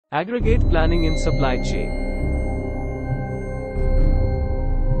Aggregate planning in supply chain.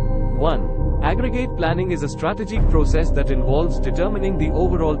 1. Aggregate planning is a strategic process that involves determining the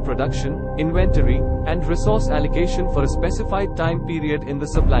overall production, inventory, and resource allocation for a specified time period in the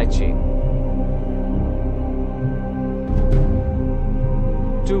supply chain.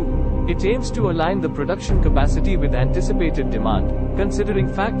 2. It aims to align the production capacity with anticipated demand, considering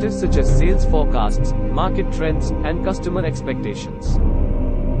factors such as sales forecasts, market trends, and customer expectations.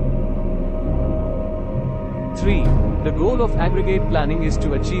 3. The goal of aggregate planning is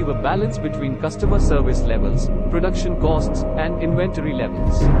to achieve a balance between customer service levels, production costs, and inventory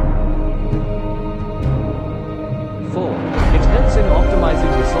levels. 4. It helps in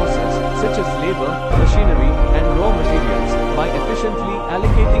optimizing resources, such as labor, machinery, and raw materials, by efficiently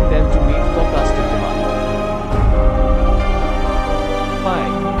allocating them to meet forecasted demand.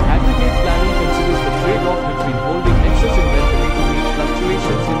 5. Aggregate planning considers the trade-off between holding excess inventory to meet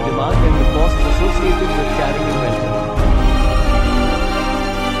fluctuations in demand and the costs associated with carrying inventory.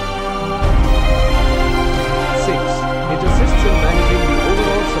 6. It assists in managing the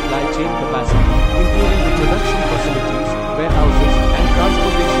overall supply chain capacity, including the production facilities, warehouses, and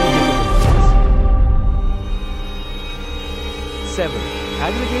transportation capabilities. 7.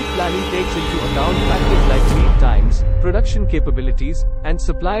 Aggregate planning takes into account factors like lead times, production capabilities, and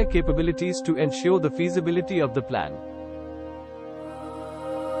supplier capabilities to ensure the feasibility of the plan.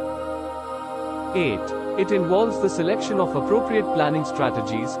 8. It involves the selection of appropriate planning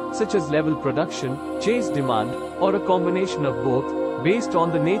strategies, such as level production, chase demand, or a combination of both, based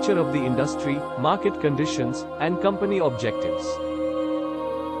on the nature of the industry, market conditions, and company objectives.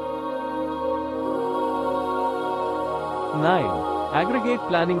 9. Aggregate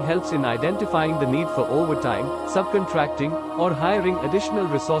planning helps in identifying the need for overtime, subcontracting, or hiring additional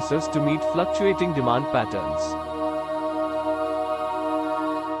resources to meet fluctuating demand patterns.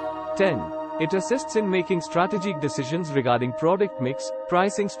 10. It assists in making strategic decisions regarding product mix,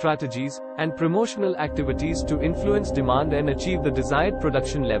 pricing strategies, and promotional activities to influence demand and achieve the desired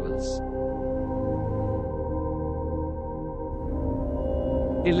production levels.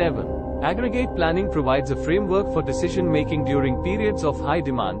 11. Aggregate planning provides a framework for decision-making during periods of high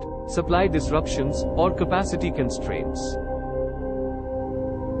demand, supply disruptions, or capacity constraints.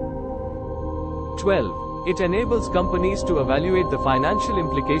 12. It enables companies to evaluate the financial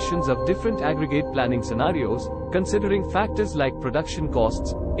implications of different aggregate planning scenarios, considering factors like production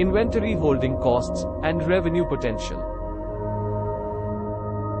costs, inventory holding costs, and revenue potential.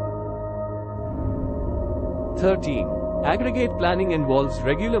 13. Aggregate planning involves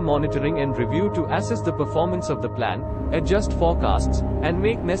regular monitoring and review to assess the performance of the plan, adjust forecasts, and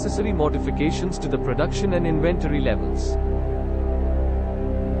make necessary modifications to the production and inventory levels.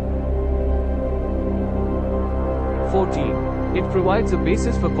 14. It provides a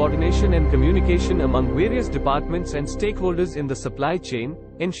basis for coordination and communication among various departments and stakeholders in the supply chain,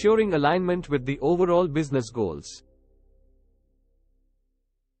 ensuring alignment with the overall business goals.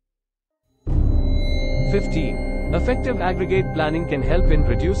 15. Effective aggregate planning can help in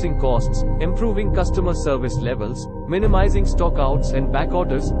reducing costs, improving customer service levels, minimizing stockouts and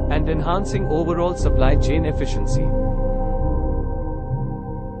backorders, and enhancing overall supply chain efficiency.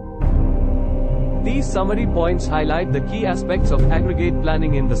 These summary points highlight the key aspects of aggregate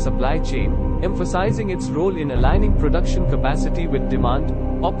planning in the supply chain, emphasizing its role in aligning production capacity with demand,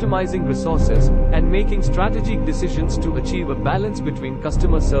 optimizing resources, and making strategic decisions to achieve a balance between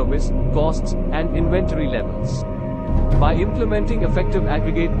customer service, costs, and inventory levels. By implementing effective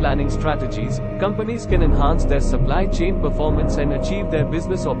aggregate planning strategies, companies can enhance their supply chain performance and achieve their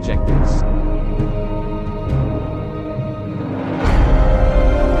business objectives.